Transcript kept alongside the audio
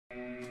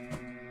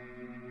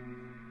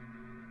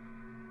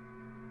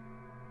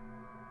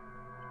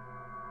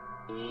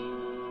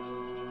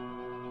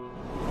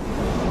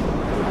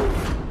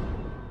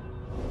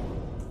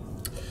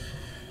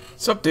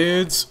What's up,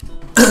 dudes?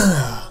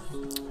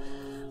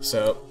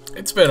 So,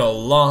 it's been a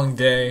long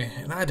day,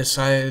 and I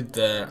decided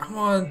that I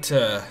wanted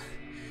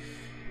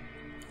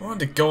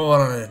to go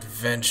on an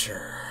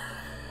adventure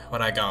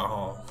when I got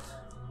home.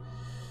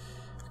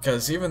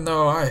 Because even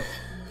though I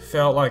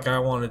felt like I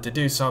wanted to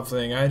do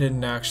something, I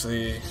didn't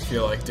actually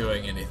feel like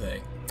doing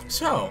anything.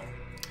 So,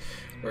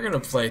 we're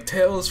gonna play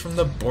Tales from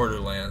the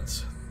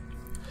Borderlands.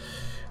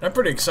 And I'm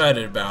pretty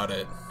excited about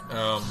it.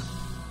 It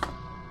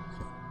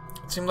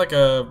seemed like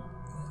a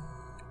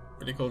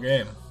pretty cool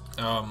game.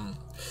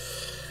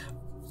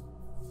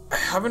 I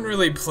haven't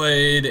really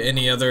played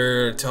any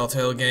other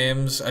Telltale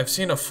games. I've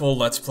seen a full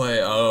Let's Play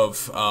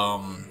of,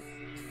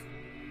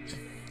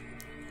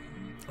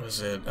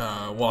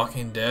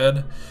 Walking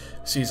Dead,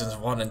 Seasons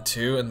 1 and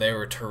 2, and they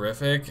were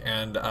terrific,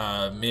 and,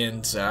 me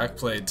and Zach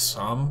played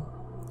some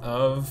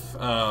of,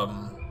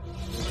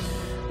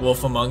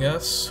 Wolf Among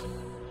Us.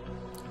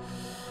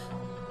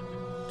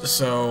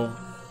 So,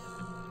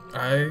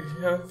 I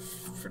have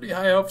pretty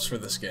high hopes for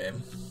this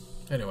game.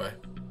 Anyway.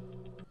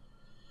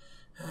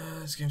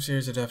 This game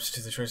series adapts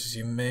to the choices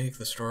you make.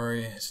 The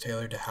story is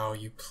tailored to how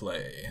you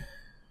play.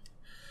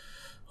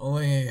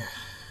 Only...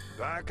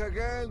 Back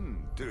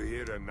again to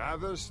hear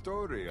another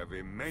story of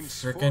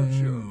immense Frickin'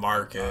 fortune,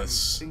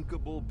 Marcus.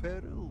 unthinkable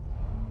peril.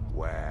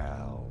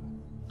 Well,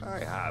 I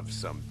have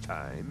some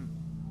time.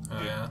 Oh,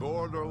 The yeah?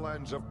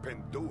 Borderlands of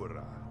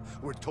Pandora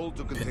were told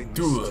to contain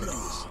Pandora.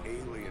 mysterious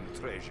alien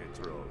treasure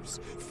troves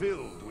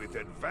filled with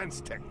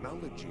advanced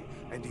technology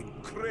and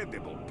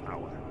incredible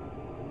power.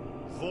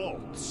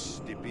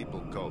 Vaults, the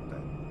people called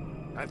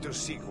them. And to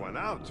seek one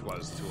out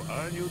was to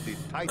earn you the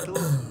title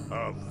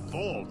of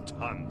Vault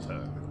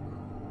Hunter.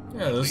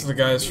 Yeah, those are the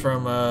guys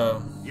from,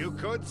 You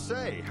could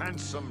say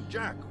Handsome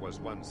Jack was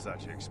one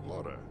such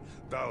explorer,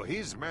 though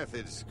his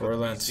methods could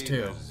Borderlands be seen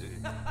 2. as,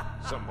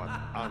 somewhat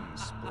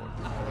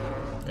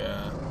unsporting.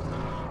 Yeah.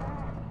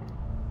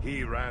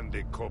 He ran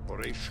the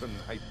corporation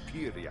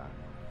Hyperion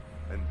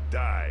and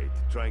died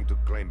trying to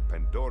claim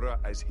Pandora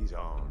as his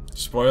own.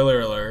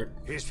 Spoiler alert.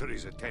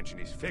 History's attention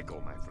is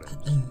fickle, my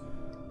friends.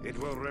 It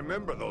will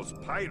remember those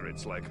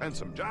pirates like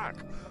Handsome Jack,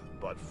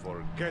 but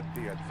forget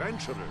the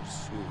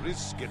adventurers who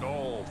risk it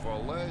all for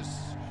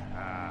less,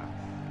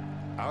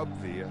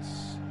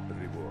 obvious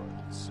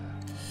rewards.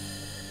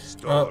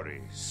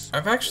 Stories,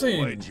 I've actually...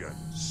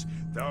 legends,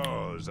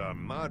 those are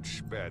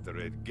much better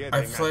at getting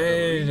I've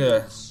played, at the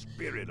real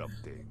spirit of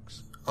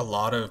things. a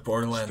lot of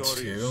Borderlands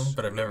 2, Stories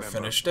but I've never remember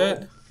finished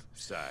it. both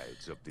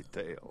sides of the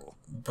tale.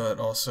 But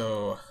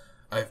also,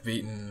 I've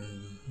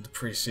beaten the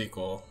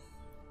pre-sequel.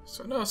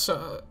 So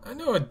I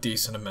know a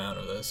decent amount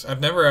of this. I've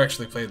never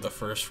actually played the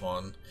first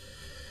one.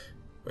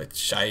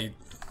 Which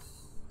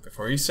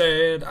before you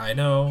say it, I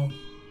know.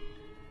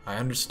 I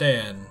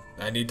understand.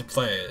 I need to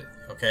play it,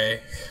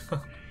 okay?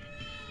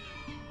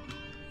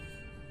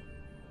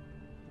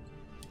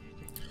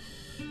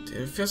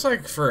 Dude, it feels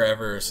like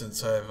forever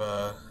since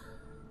I've,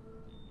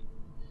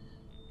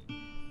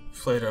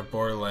 played a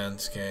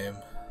Borderlands game.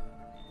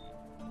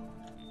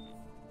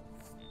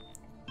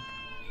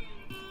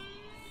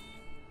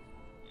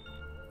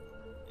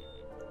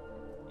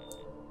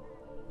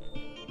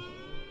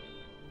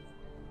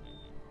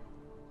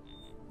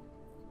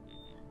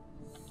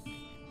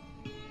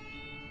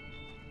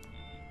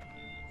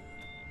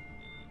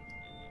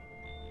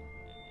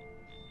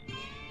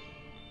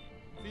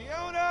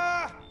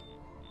 Fiona!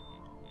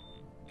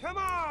 Come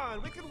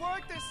on, we can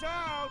work this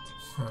out!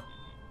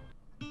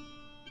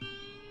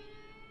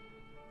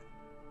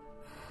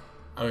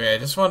 Okay, I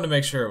just wanted to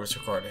make sure it was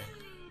recording.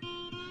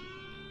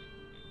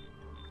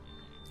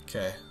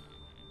 Okay.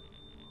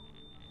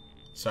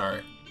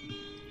 Sorry.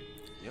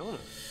 Fiona?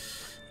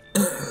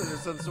 Is there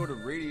some sort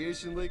of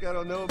radiation leak I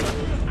don't know about?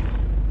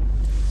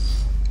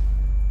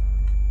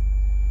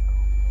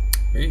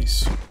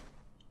 Reese.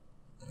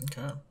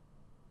 Okay.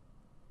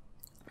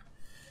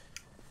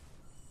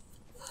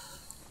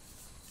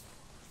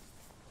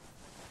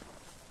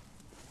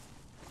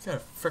 He's got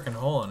a freaking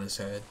hole in his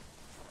head.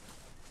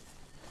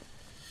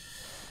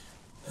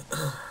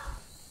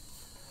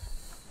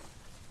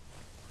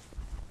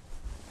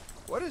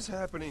 What is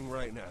happening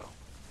right now?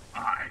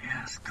 I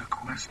ask the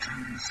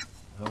questions.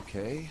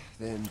 Okay,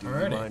 then do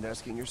Alrighty. you mind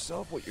asking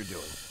yourself what you're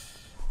doing?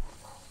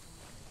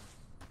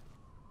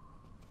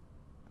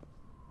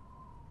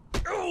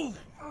 Oh!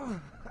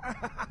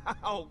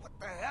 Ow, what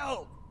the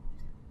hell?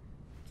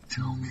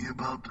 Tell me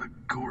about the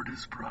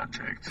Gordis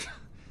project.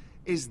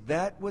 Is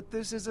that what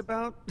this is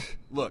about?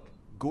 Look,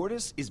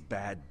 Gordis is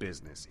bad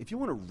business. If you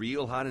want a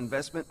real hot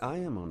investment, I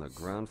am on the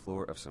ground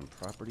floor of some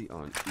property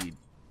on Ed.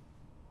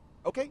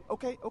 Okay.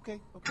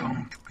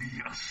 Don't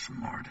be a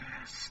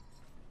smartass.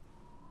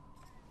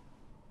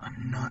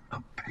 I'm not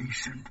a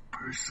patient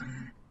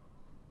person,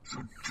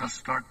 so just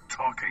start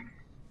talking.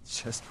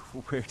 Just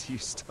where do you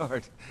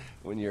start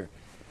when you're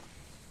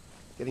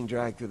getting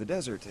dragged through the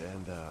desert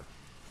and,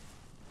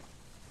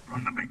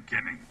 From the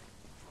beginning.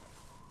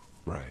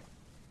 Right.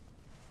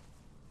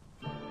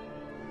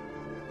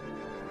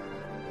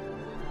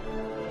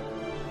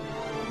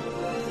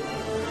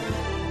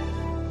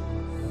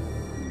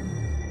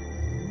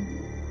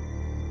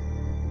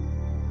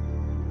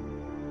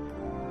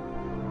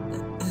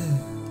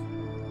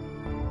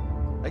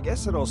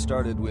 guess it all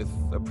started with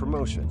a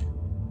promotion.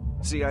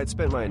 See, I'd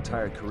spent my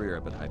entire career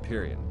up at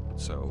Hyperion,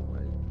 so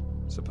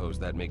I suppose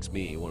that makes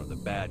me one of the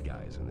bad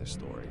guys in this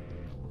story.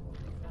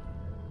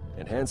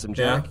 And Handsome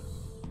Jack,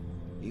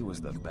 he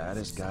was the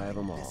baddest guy of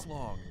them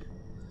all.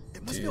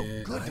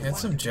 Dude,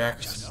 Handsome Jack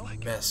was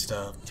messed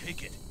up.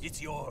 Take it.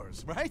 It's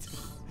yours, right?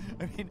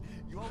 I mean,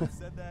 you always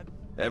said that.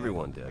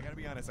 Everyone did. I gotta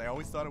be honest, I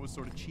always thought it was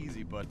sort of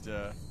cheesy, but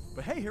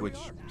hey, here Which we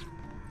are.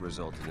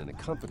 resulted in a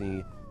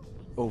company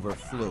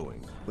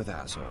overflowing with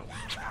assholes.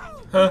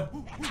 Huh?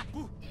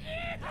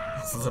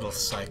 These little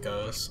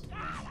psychos.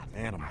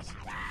 Animals.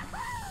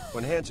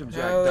 When Handsome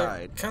Jack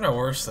died, kind of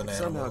worse than it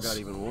somehow animals. got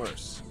even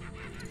worse.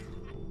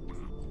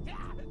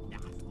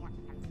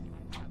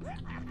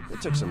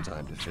 It took some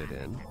time to fit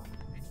in.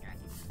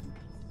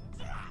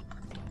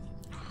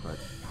 But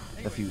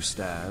a few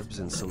stabs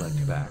and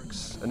select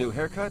backs, a new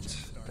haircut,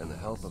 and the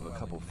help of a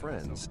couple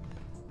friends,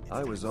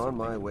 I was on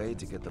my way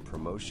to get the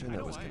promotion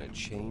that was going to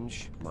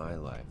change my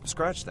life.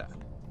 Scratch that.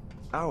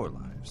 Our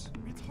lives.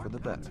 For the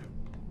better.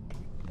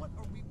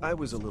 I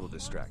was a little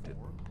distracted.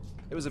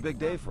 It was a big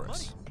day for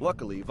us.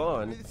 Luckily,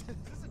 Vaughn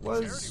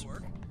was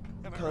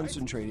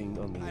concentrating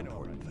on the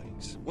important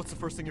things. What's the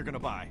first thing you're gonna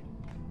buy?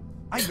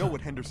 I know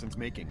what Henderson's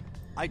making.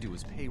 I do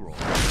his payroll.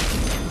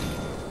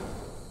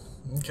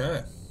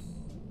 Okay.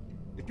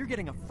 If you're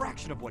getting a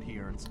fraction of what he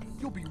earns,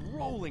 you'll be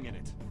rolling in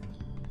it.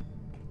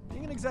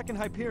 Being an exec in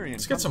Hyperion.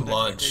 Let's get some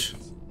lunch.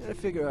 I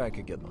figure I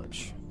could get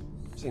lunch.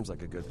 Seems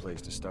like a good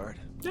place to start.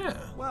 Yeah.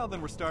 Well,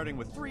 then we're starting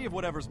with 3 of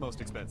whatever's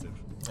most expensive.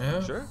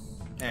 Yeah. Sure.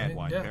 And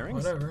wine yeah, pairings.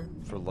 whatever.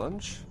 For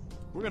lunch?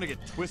 We're gonna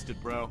get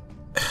twisted, bro.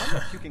 If I'm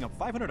not puking up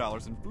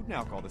 $500 in food and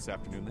alcohol this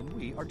afternoon, then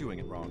we are doing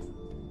it wrong.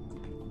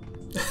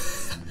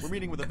 We're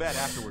meeting with a vet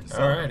afterward to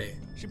celebrate.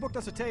 Alrighty. She booked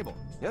us a table.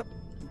 Yep.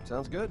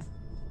 Sounds good.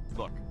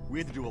 Look, we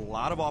had to do a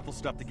lot of awful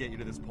stuff to get you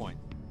to this point.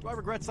 Do I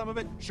regret some of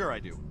it? Sure I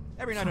do.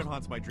 Every night it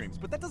haunts my dreams,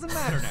 but that doesn't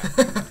matter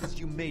now. Because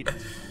you made it.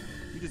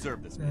 You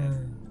deserve this,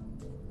 man.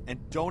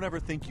 And don't ever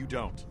think you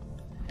don't.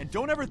 And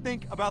don't ever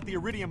think about the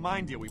Iridium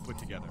mine deal we put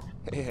together.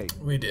 Hey,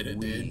 We did it,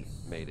 we dude.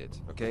 made it.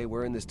 Okay,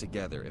 we're in this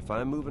together. If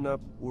I'm moving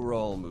up, we're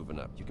all moving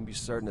up. You can be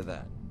certain of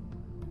that.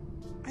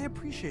 I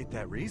appreciate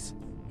that, Reese.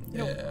 You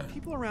know, Yeah.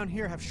 people around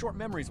here have short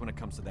memories when it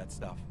comes to that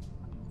stuff.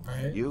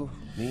 Alright. You,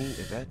 me,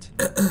 Yvette,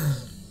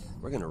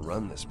 we're gonna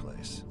run this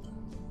place.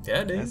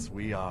 Yeah, dude. Yes,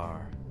 we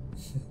are.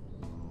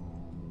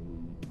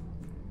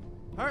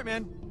 All right,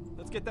 man.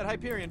 Let's get that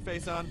Hyperion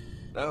face on.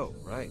 Oh,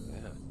 right, yeah.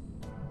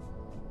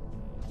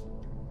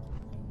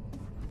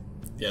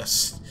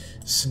 Yes.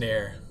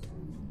 Snare.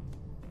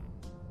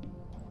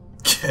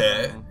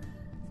 Okay.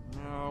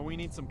 No, we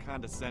need some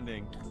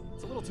condescending.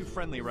 It's a little too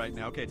friendly right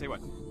now. Okay, tell you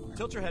what.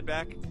 Tilt your head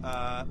back.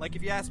 Like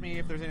if you ask me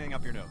if there's anything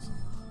up your nose.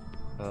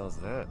 How's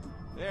that?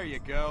 There you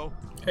go.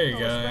 There you Don't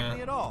go, respect yeah.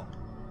 me at all.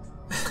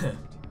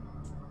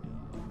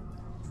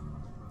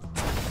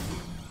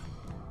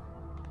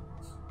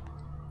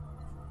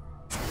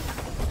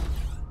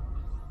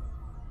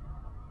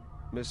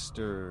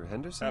 Mr.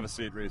 Henderson? Have a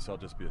seat, Reese. I'll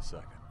just be a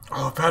second.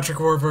 Oh, Patrick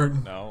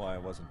Warburton. No, I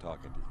wasn't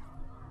talking to you.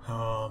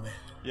 Oh, man.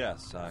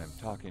 Yes, I'm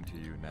talking to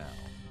you now.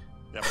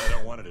 Yeah, but I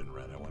don't want it in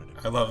red. I want it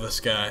in I love this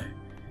guy.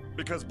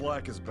 Because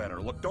black is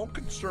better. Look, don't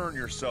concern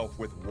yourself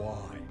with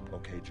why,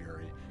 okay,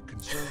 Jerry?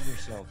 Concern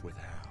yourself with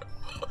how.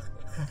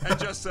 And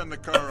just send the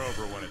car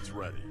over when it's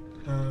ready.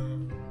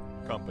 Um,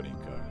 Company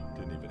car.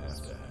 Didn't even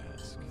have to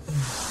ask.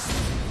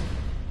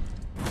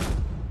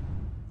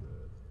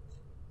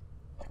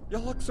 You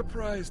look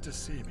surprised to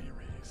see me,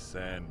 Reese.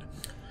 And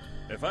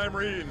if I'm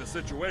reading the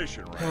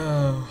situation right,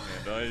 oh,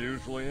 and I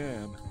usually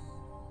am,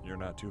 you're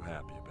not too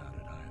happy about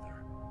it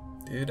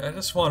either. dude, I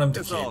just want him to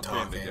This keep all came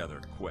talking.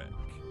 together quick.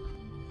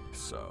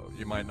 So,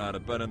 you might not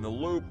have been in the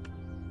loop,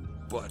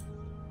 but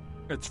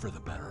it's for the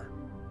better.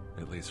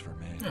 At least for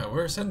me. Yeah,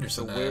 where's So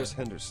Henderson at? where's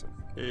Henderson?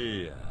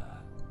 He,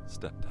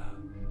 stepped out.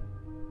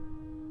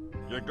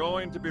 You're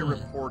going to be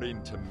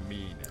reporting to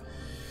me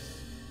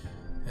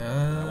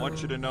now. I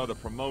want you to know the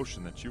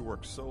promotion that you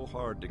worked so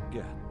hard to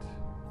get.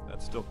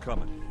 That's still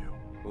coming to you.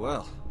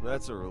 Well,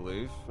 that's a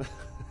relief.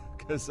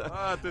 Because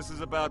But this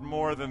is about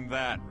more than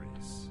that,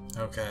 Reese.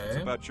 Okay. It's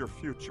about your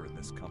future in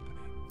this company.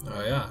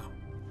 Oh, yeah.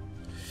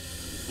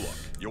 Look,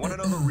 you want to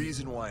know the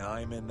reason why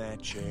I'm in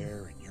that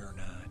chair and you're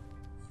not?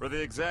 For the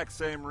exact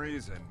same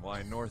reason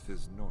why North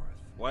is North.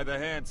 Why the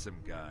handsome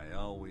guy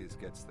always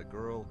gets the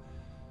girl.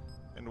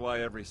 And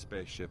why every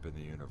spaceship in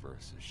the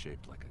universe is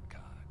shaped like a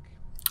cock.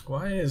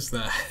 Why is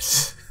that?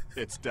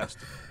 It's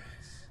destiny,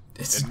 Reese.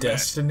 It's And men,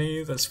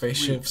 destiny that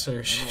spaceships women, are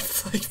and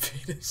shaped like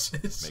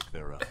penises. make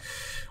their own.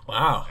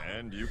 Wow.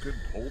 And you can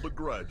hold a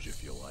grudge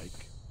if you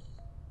like.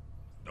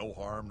 No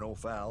harm, no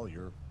foul.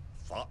 Your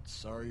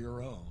thoughts are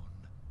your own.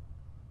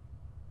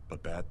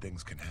 But bad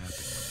things can happen when you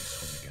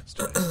swim against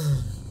fate.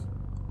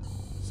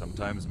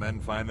 Sometimes men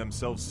find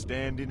themselves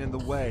standing in the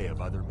way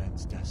of other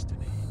men's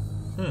destiny.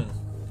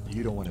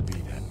 You don't want to be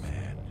that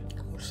man.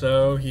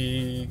 So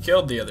he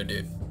killed the other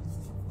dude.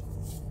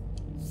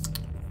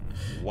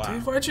 Wow.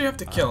 Dude, why'd you have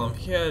to kill him?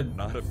 He had...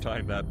 Not have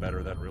timed that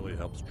better. That really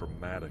helps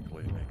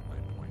dramatically make my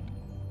point.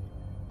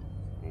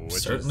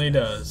 Certainly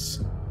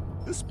does.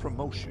 This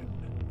promotion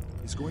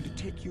is going to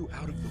take you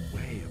out of the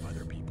way of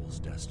other people's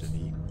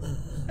destiny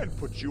and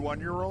put you on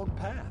your own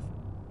path.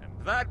 And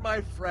that,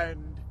 my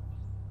friend,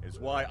 is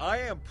why I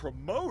am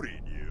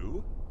promoting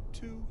you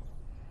to...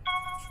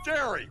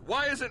 Jerry,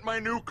 why isn't my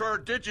new car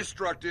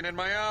Digistructing in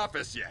my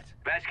office yet?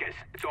 Vasquez,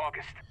 it's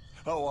August.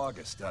 Oh,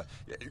 August.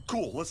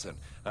 Cool, listen.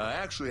 I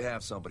actually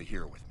have somebody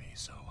here with me,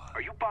 so...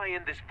 Are you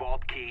buying this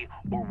vault key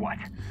or what?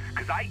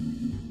 Because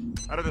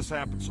How did this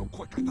happen so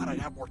quick? I thought I'd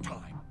have more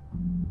time.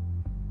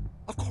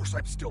 Of course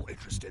I'm still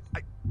interested.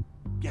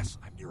 Yes,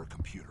 I'm near a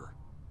computer.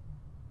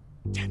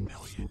 10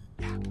 million,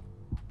 yeah.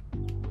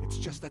 It's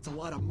just that's a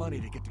lot of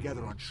money to get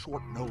together on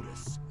short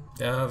notice.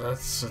 Yeah,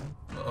 that's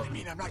I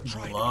mean, I'm not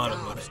trying to lot be of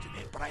money.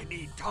 obstinate, but I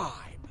need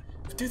time.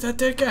 Dude, that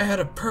dead guy had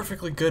a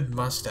perfectly good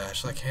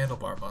mustache, like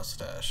handlebar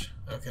mustache.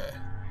 Okay.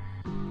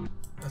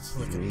 Let's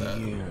look at 3 that.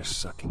 years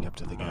sucking up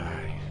to the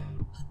guy.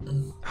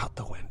 Out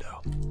the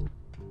window.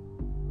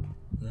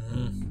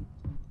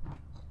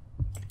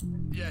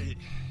 Yeah,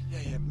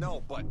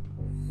 no, but...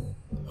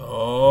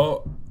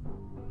 Oh.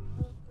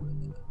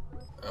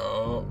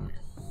 Oh.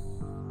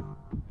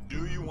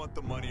 Do you want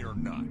the money or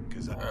not?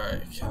 Because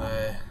Alright, can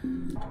I...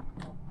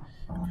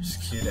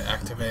 Press Q to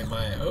activate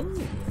my... Oh,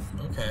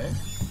 okay.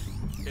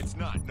 It's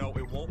not. No,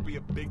 it won't be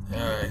a big deal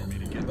Alright, for me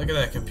to get... look at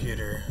that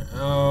computer.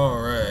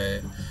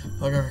 Alright.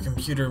 Look at a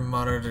computer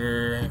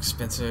monitor,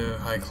 expensive,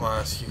 high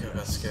class, Hugo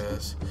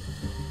Vasquez.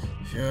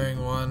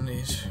 Viewing one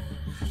each.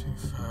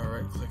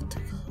 Right click to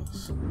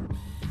close.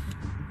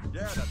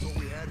 Yeah, that's what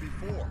we had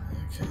before.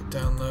 Okay,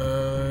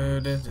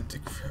 download it,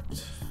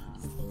 decrypt.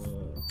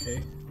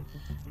 Okay.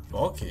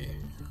 Bulky.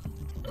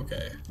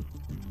 Okay.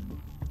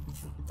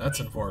 That's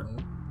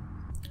important.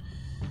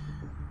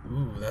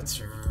 Ooh,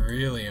 that's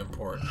really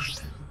important.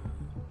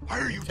 Why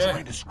are you Okay.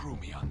 trying to screw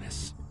me on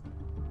this?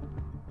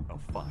 Oh,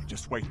 fine.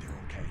 Just wait there,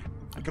 okay?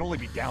 I can only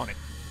be down it.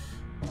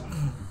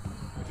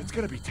 If it's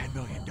gonna be $10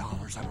 million,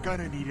 I'm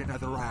gonna need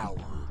another hour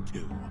or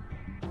 2.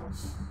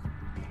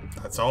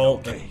 That's all.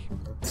 Okay,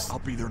 That's I'll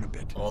be there in a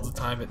bit. all the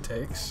time it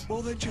takes.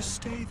 Well, then just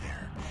stay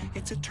there.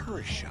 It's a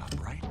tourist shop,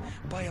 right?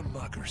 Buy a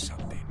mug or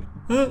something.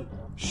 Huh?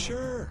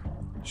 Sure.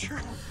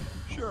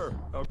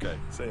 Okay,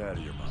 say hi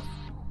to your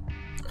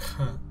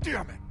mom.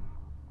 Damn it.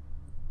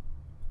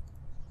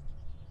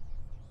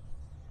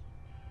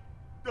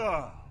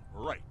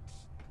 Right.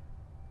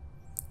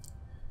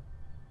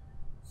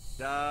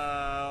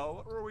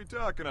 What were we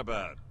talking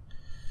about?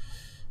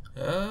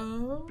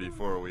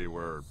 Before we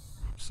were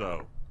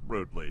so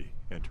rudely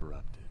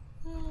interrupted.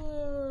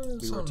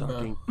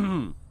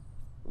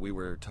 We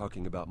were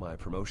talking about my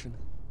promotion.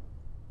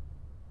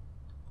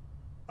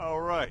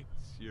 All right,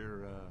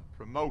 your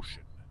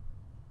promotion.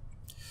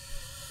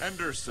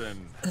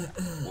 Henderson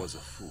was a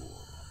fool.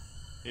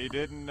 He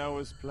didn't know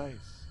his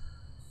place.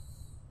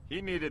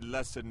 He needed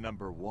lesson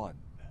number 1.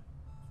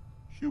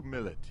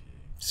 Humility.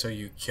 So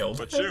you killed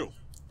But him? you,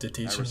 To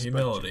teach I him respect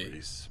humility. you,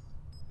 Reese.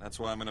 That's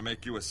why I'm gonna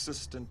make you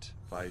assistant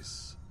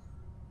vice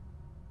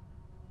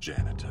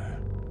janitor.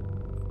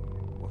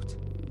 What?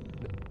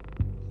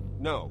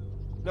 No,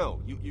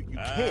 you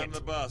I'm can't.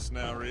 the boss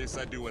now, Reese.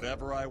 I do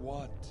whatever I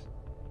want.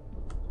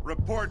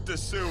 Report to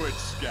Sewage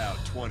Scout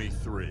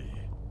 23.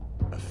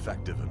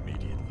 Effective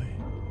immediately.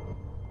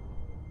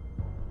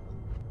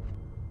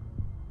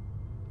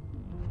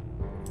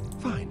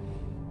 Fine.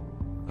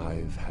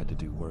 I've had to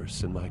do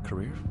worse in my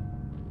career.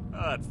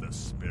 That's the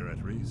spirit,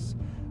 Reese.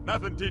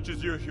 Nothing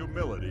teaches you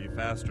humility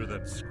faster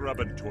than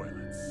scrubbing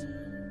toilets.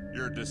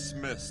 You're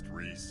dismissed,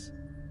 Reese.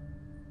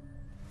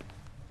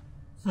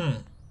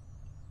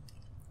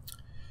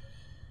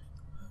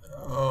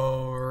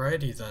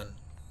 Alrighty then.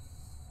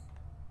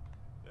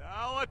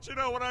 I'll let you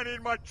know when I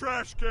need my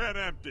trash can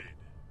emptied.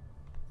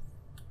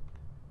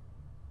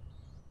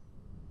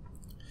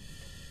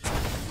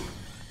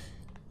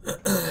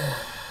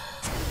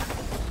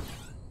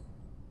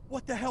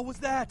 What the hell was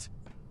that?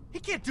 He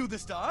can't do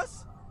this to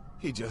us!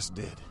 He just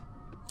did.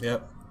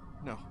 Yep.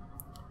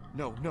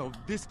 No,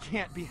 this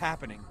can't be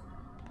happening.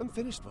 I'm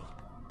finished, Will.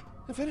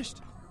 I'm finished.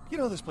 You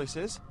know how this place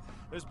is.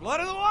 There's blood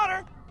in the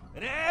water,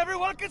 and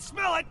everyone can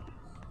smell it!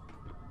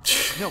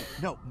 No,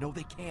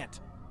 they can't.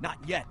 Not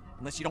yet,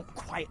 unless you don't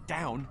quiet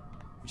down.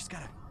 We just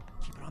gotta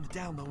keep it on the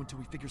down low until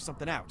we figure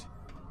something out.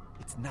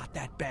 It's not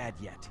that bad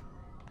yet.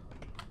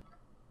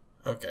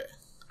 Okay.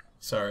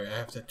 Sorry, I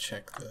have to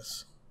check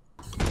this.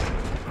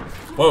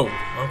 Whoa,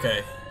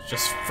 okay.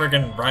 Just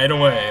friggin' right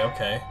away,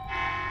 okay.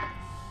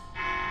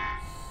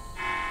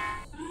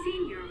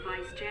 Senior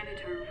Vice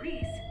Janitor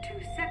Reese to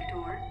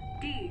Sector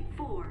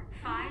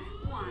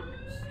D451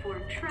 for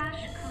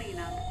trash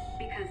cleanup,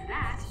 because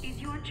that is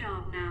your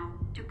job now,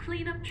 to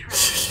clean up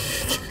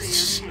trash from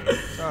their head.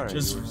 Sorry,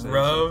 Just you were saying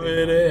rub something,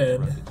 it I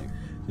in. interrupted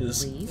you.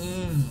 Just, Reese,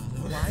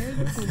 why are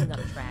you cleaning up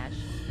trash?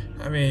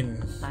 I mean,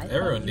 I thought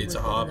everyone you needs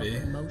were a getting hobby.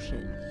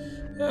 promotion.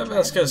 Yeah,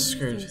 Vasquez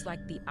screwed. Seems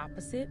like the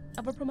opposite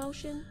of a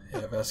promotion.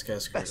 Yeah,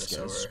 Vasquez screwed us Vasquez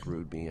over.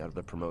 screwed me out of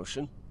the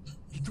promotion.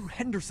 He threw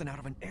Henderson out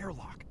of an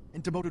airlock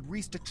and demoted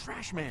Reese to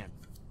trash man.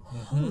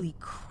 Holy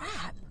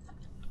crap!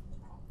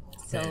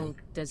 So Man.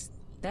 does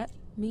That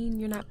mean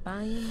you're not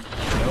buying?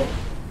 Nope.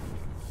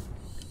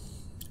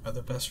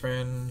 Other best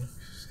friend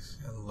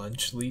and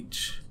lunch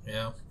leech.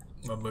 Yeah,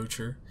 a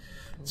moocher.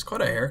 It's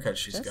quite a haircut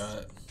she's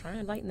got. Try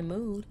and lighten the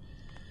mood.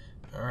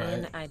 All right.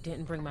 And I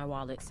didn't bring my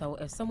wallet, so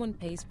if someone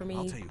pays for me,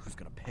 I'll tell you who's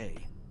gonna pay.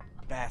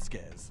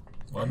 Vasquez.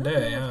 One day, I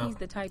don't know if yeah. he's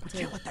the type I to.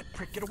 can't let that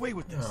prick get away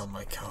with this. Oh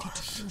my Teach gosh.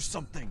 us do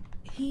something.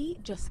 He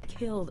just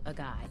killed a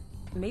guy.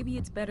 Maybe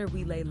it's better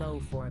we lay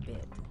low for a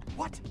bit.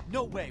 What?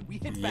 No way. We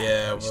hit back.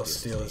 Yeah, we'll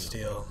steal his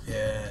deal.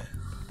 Yeah.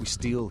 We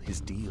steal his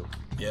deal.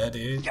 Yeah,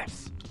 dude.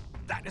 Yes.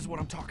 That is what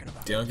I'm talking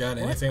about. You don't got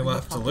What anything are you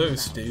left to talking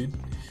lose, about? dude.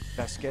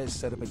 Vasquez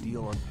set up a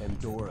deal on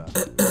Pandora.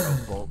 A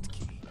vault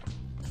key.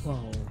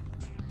 Whoa.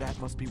 That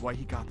must be why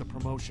he got the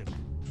promotion.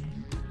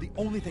 The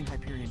only thing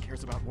Hyperion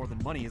cares about more than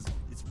money is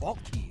vault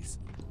keys.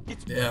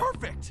 It's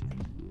perfect.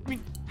 I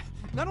mean,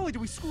 not only do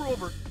we screw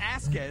over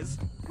Vasquez,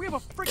 we have a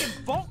freaking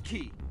vault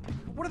key.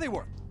 What are they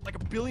worth? Like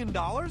 $1 billion?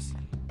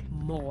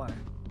 More.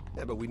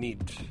 Yeah, but we need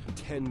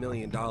 $10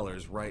 million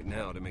right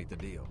now to make the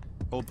deal.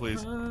 Hold,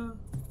 please.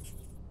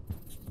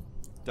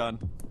 Done.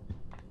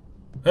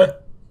 Huh.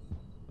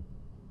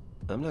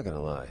 I'm not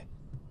gonna lie.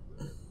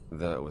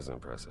 That was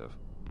impressive.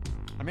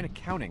 I'm in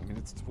accounting, and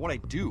it's what I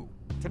do.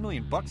 $10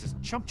 million is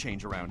chump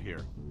change around here.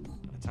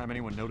 By the time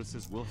anyone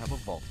notices, we'll have a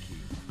vault key.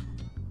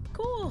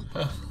 Cool.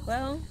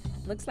 Well,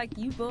 looks like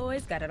you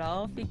boys got it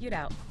all figured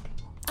out.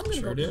 I'm gonna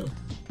Sure go do.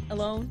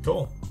 alone.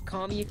 Cool.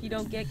 Call me if you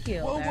don't get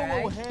killed. Whoa, whoa,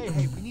 whoa, alright?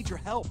 hey, we need your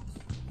help.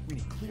 We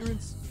need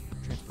clearance,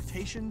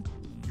 transportation.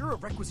 You're a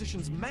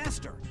requisitions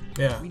master.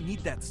 Yeah. We need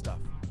that stuff.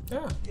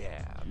 Yeah.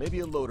 Yeah, maybe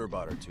a loader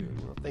bot or two.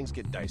 You know, things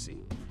get dicey.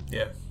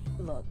 Yeah.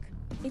 Look,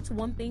 it's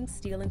one thing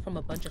stealing from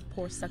a bunch of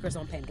poor suckers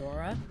on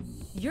Pandora.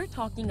 You're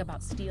talking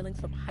about stealing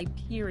from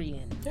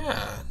Hyperion.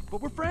 Yeah.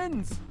 But we're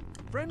friends.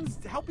 Friends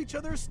help each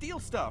other steal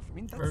stuff. I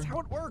mean, that's how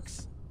it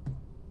works.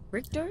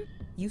 Richter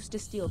used to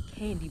steal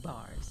candy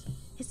bars.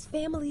 His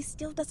family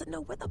still doesn't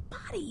know where the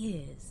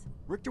body is.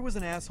 Richter was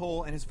an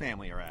asshole, and his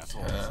family are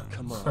assholes.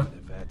 Come on,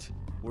 Yvette.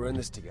 We're in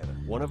this together.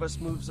 One of us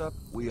moves up,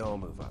 we all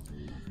move up.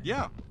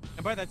 Yeah,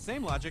 and by that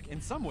same logic,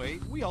 in some way,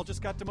 we all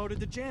just got demoted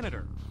to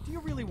janitor. Do you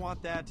really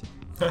want that?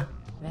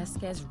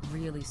 Vasquez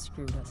really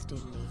screwed us,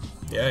 didn't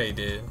he? Yeah, he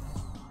did.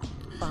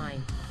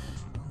 Fine.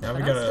 Now But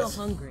we I'm gotta.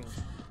 still hungry.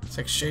 It's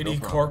like shady No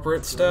problem.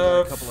 corporate We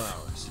got a stuff. couple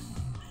hours.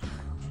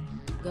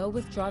 Go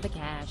withdraw the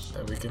cash.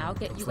 That we can I'll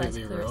get you guys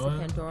completely clearance to ruin?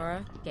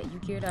 Pandora, get you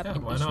geared up, Yeah,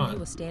 and why issue not?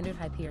 you a standard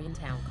Hyperion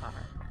town car.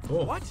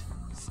 Cool. What?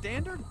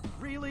 Standard?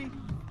 Really?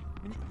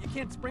 I mean, you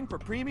can't spring for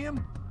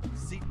premium?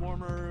 Seat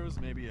warmers,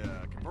 maybe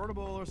a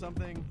convertible or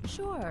something?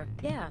 Sure,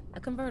 yeah, a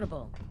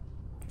convertible.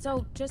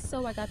 So, just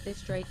so I got this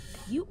straight,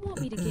 you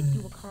want me to get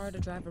you a car to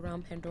drive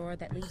around Pandora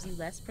that leaves you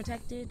less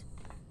protected,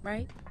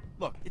 right?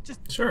 Look, it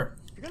just... Sure.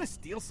 If you're gonna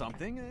steal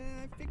something,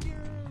 I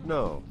figure...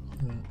 No.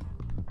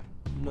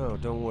 No,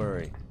 don't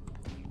worry.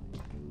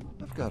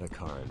 I've got a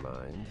car in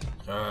mind.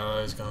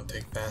 Oh, he's gonna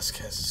take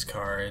Vasquez's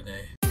car, isn't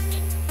he?